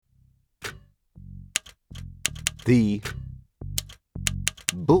The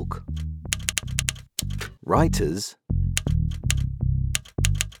Book Writers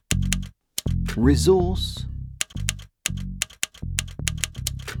Resource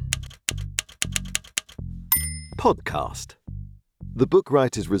Podcast. The Book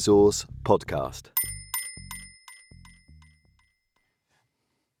Writers Resource Podcast.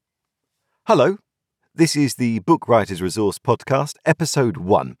 Hello. This is the Book Writers Resource Podcast, Episode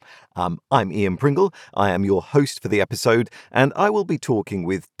 1. I'm Ian Pringle. I am your host for the episode, and I will be talking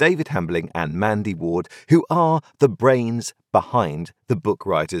with David Hambling and Mandy Ward, who are the brains behind the Book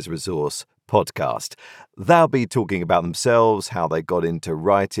Writers Resource Podcast. They'll be talking about themselves, how they got into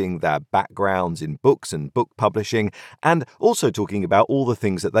writing, their backgrounds in books and book publishing, and also talking about all the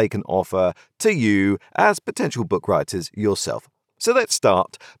things that they can offer to you as potential book writers yourself. So let's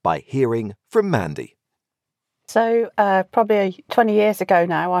start by hearing from Mandy. So probably 20 years ago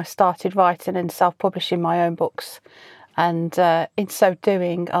now, I started writing and self-publishing my own books. And in so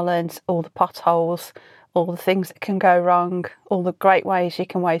doing, I learned all the potholes, all the things that can go wrong, all the great ways you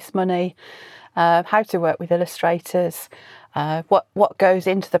can waste money, how to work with illustrators, what goes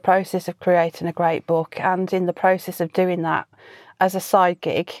into the process of creating a great book. And in the process of doing that, as a side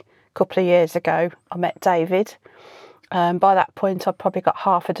gig, a couple of years ago, I met David. By that point, I'd probably got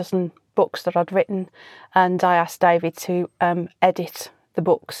half a dozen books that I'd written, and I asked David to edit the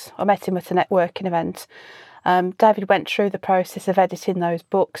books. I met him at a networking event. David went through the process of editing those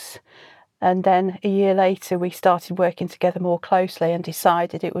books, and then a year later we started working together more closely and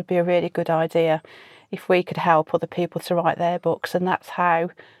decided it would be a really good idea if we could help other people to write their books, and that's how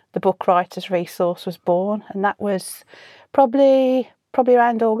the Book Writers Resource was born. And that was probably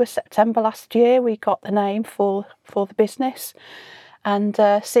around August, September last year we got the name for the business. And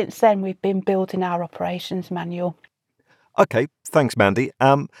since then, we've been building our operations manual. Okay, thanks, Mandy.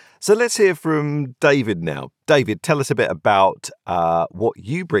 So let's hear from David now. David, tell us a bit about what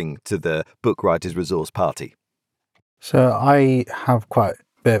you bring to the Book Writers Resource Party. So I have quite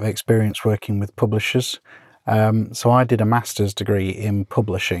a bit of experience working with publishers. So I did a master's degree in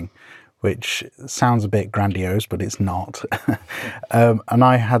publishing, which sounds a bit grandiose, but it's not. And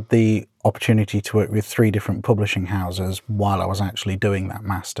I had the opportunity to work with 3 different publishing houses while I was actually doing that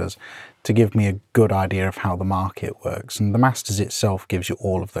master's to give me a good idea of how the market works. And the master's itself gives you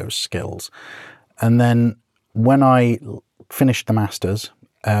all of those skills. And then when I finished the master's,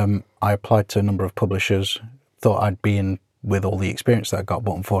 I applied to a number of publishers, thought I'd be in with all the experience that I got,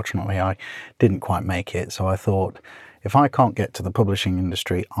 but unfortunately I didn't quite make it. So I thought, if I can't get to the publishing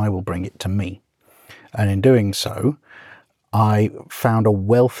industry, I will bring it to me. And in doing so, I found a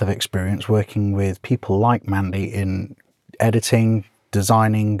wealth of experience working with people like Mandy in editing,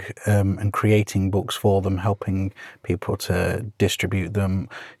 designing and creating books for them, helping people to distribute them,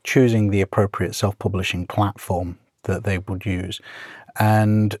 choosing the appropriate self-publishing platform that they would use.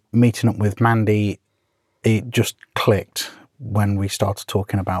 And meeting up with Mandy, it just clicked when we started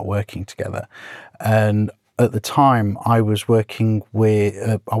talking about working together. And at the time, I was working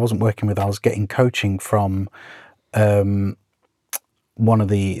with, I was getting coaching from one of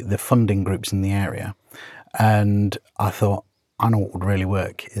the funding groups in the area. And I thought, I know what would really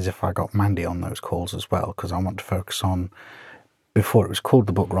work is if I got Mandy on those calls as well, because I want to focus on, before it was called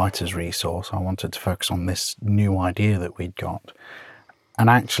the Book Writers Resource, I wanted to focus on this new idea that we'd got. And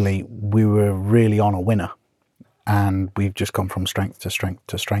actually, we were really on a winner. And we've just gone from strength to strength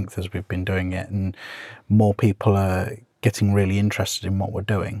to strength as we've been doing it. And more people are getting really interested in what we're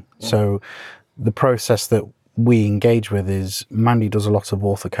doing. Yeah. So the process that we engage with is Mandy does a lot of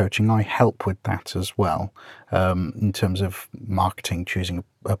author coaching. I help with that as well, in terms of marketing, choosing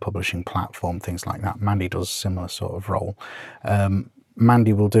a publishing platform, things like that. Mandy does a similar sort of role.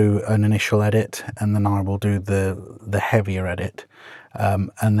 Mandy will do an initial edit, and then I will do the heavier edit.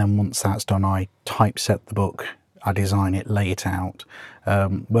 And then once that's done, I typeset the book, I design it, lay it out,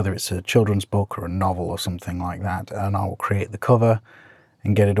 whether it's a children's book or a novel or something like that, and I will create the cover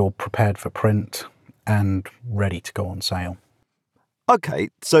and get it all prepared for print and ready to go on sale. Okay,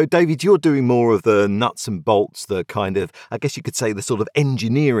 so David, you're doing more of the nuts and bolts, the kind of, I guess you could say, the sort of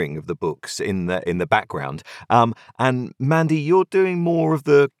engineering of the books in the background. And Mandy, you're doing more of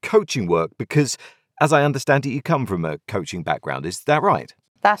the coaching work because, as I understand it, you come from a coaching background. Is that right?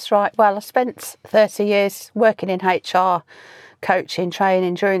 That's right. Well, I spent 30 years working in HR, coaching,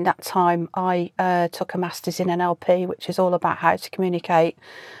 training. During that time, I took a master's in NLP, which is all about how to communicate,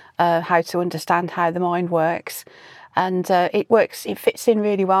 how to understand how the mind works. And it fits in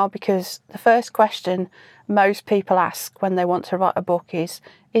really well because the first question most people ask when they want to write a book is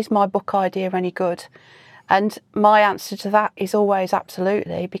my book idea any good? And my answer to that is always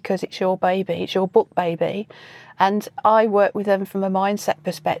absolutely, because it's your baby, it's your book baby. And I work with them from a mindset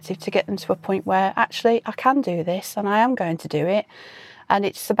perspective to get them to a point where actually I can do this and I am going to do it. And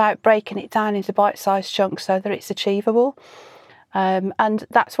it's about breaking it down into bite-sized chunks so that it's achievable. And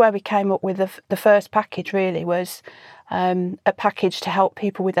that's where we came up with the first package, really, was a package to help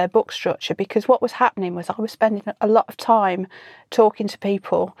people with their book structure. Because what was happening was I was spending a lot of time talking to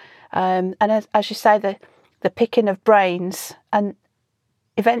people. And as you say, the picking of brains. And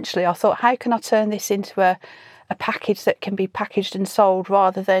eventually I thought, how can I turn this into a package that can be packaged and sold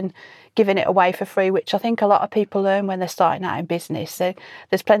rather than giving it away for free, which I think a lot of people learn when they're starting out in business. So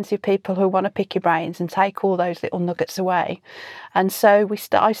there's plenty of people who want to pick your brains and take all those little nuggets away. And so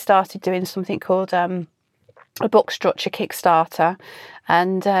I started doing something called a book structure Kickstarter,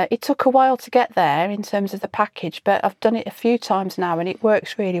 and it took a while to get there in terms of the package, but I've done it a few times now and it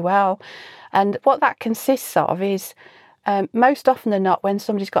works really well. And what that consists of is most often than not, when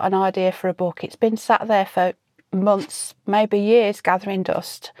somebody's got an idea for a book, it's been sat there for months, maybe years, gathering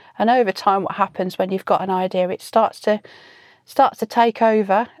dust. And over time, what happens when you've got an idea, it starts to take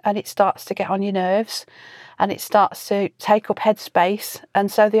over, and it starts to get on your nerves, and it starts to take up headspace. And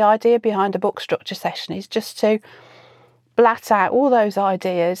so the idea behind a book structure session is just to blat out all those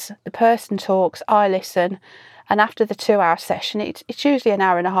ideas. The person talks, I listen, and after the 2-hour session, it's usually an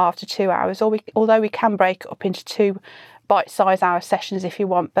hour and a half to 2 hours, although we can break it up into 2 bite-sized hour sessions if you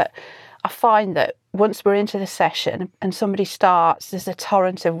want. But I find that once we're into the session and somebody starts, there's a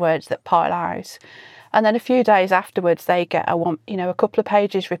torrent of words that pile out. And then a few days afterwards, they get a couple of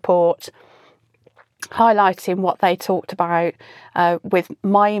pages report highlighting what they talked about, with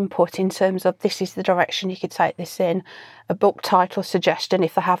my input in terms of this is the direction you could take this in, a book title suggestion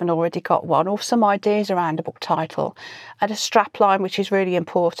if they haven't already got one, or some ideas around a book title, and a strap line, which is really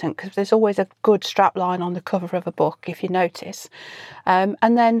important because there's always a good strap line on the cover of a book if you notice.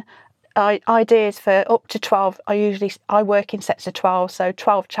 And then ideas for up to 12. I work in sets of 12, so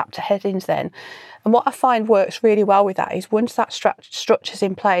 12 chapter headings then. And what I find works really well with that is once that structure's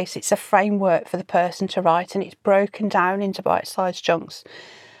in place, it's a framework for the person to write, and it's broken down into bite-sized chunks.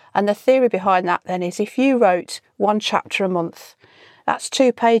 And the theory behind that then is if you wrote 1 chapter a month, that's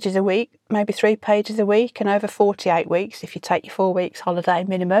 2 pages a week, maybe 3 pages a week, and over 48 weeks, if you take your 4 weeks holiday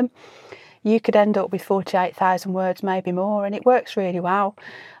minimum, you could end up with 48,000 words, maybe more, and it works really well.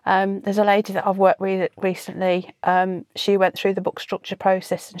 There's a lady that I've worked with recently. She went through the book structure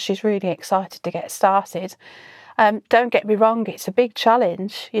process and she's really excited to get started. Don't get me wrong, it's a big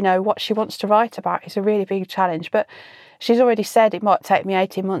challenge. What she wants to write about is a really big challenge, but she's already said it might take me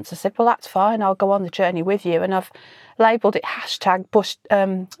 18 months. I said, well, that's fine. I'll go on the journey with you. And I've labelled it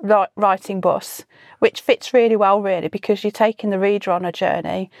 #writing bus, which fits really well, really, because you're taking the reader on a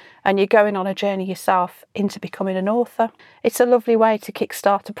journey and you're going on a journey yourself into becoming an author. It's a lovely way to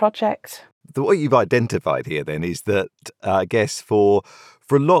kickstart a project. What you've identified here then is that, I guess, for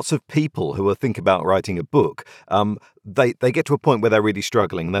lots of people who are thinking about writing a book, they get to a point where they're really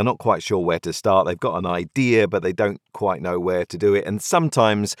struggling. They're not quite sure where to start. They've got an idea, but they don't quite know where to do it. And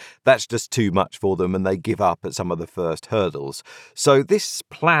sometimes that's just too much for them and they give up at some of the first hurdles. So this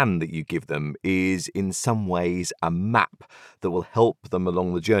plan that you give them is in some ways a map that will help them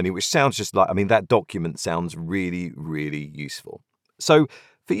along the journey, which sounds just like, that document sounds really, really useful. So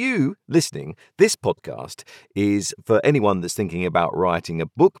for you listening, this podcast is for anyone that's thinking about writing a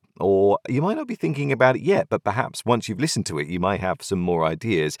book, or you might not be thinking about it yet, but perhaps once you've listened to it, you might have some more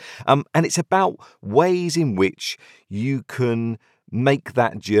ideas. And it's about ways in which you can make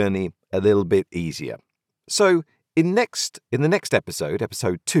that journey a little bit easier. So in the next episode,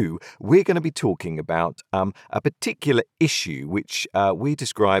 episode 2, we're going to be talking about a particular issue which we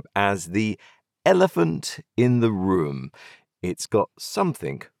describe as the elephant in the room. It's got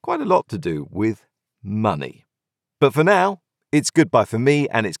quite a lot to do with money. But for now, it's goodbye for me,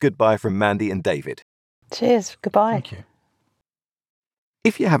 and it's goodbye from Mandy and David. Cheers. Goodbye. Thank you.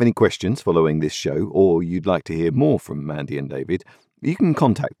 If you have any questions following this show, or you'd like to hear more from Mandy and David, you can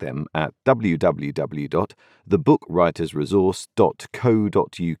contact them at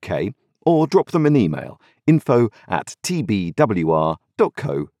www.thebookwritersresource.co.uk or drop them an email,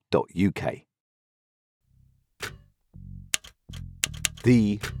 info@tbwr.co.uk.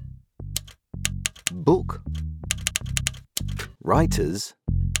 The Book Writers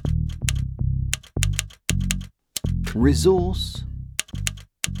Resource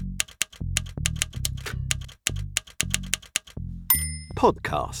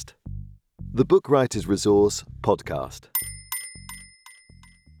Podcast. The Book Writers Resource Podcast.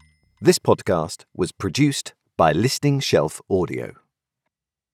 This podcast was produced by Listening Shelf Audio.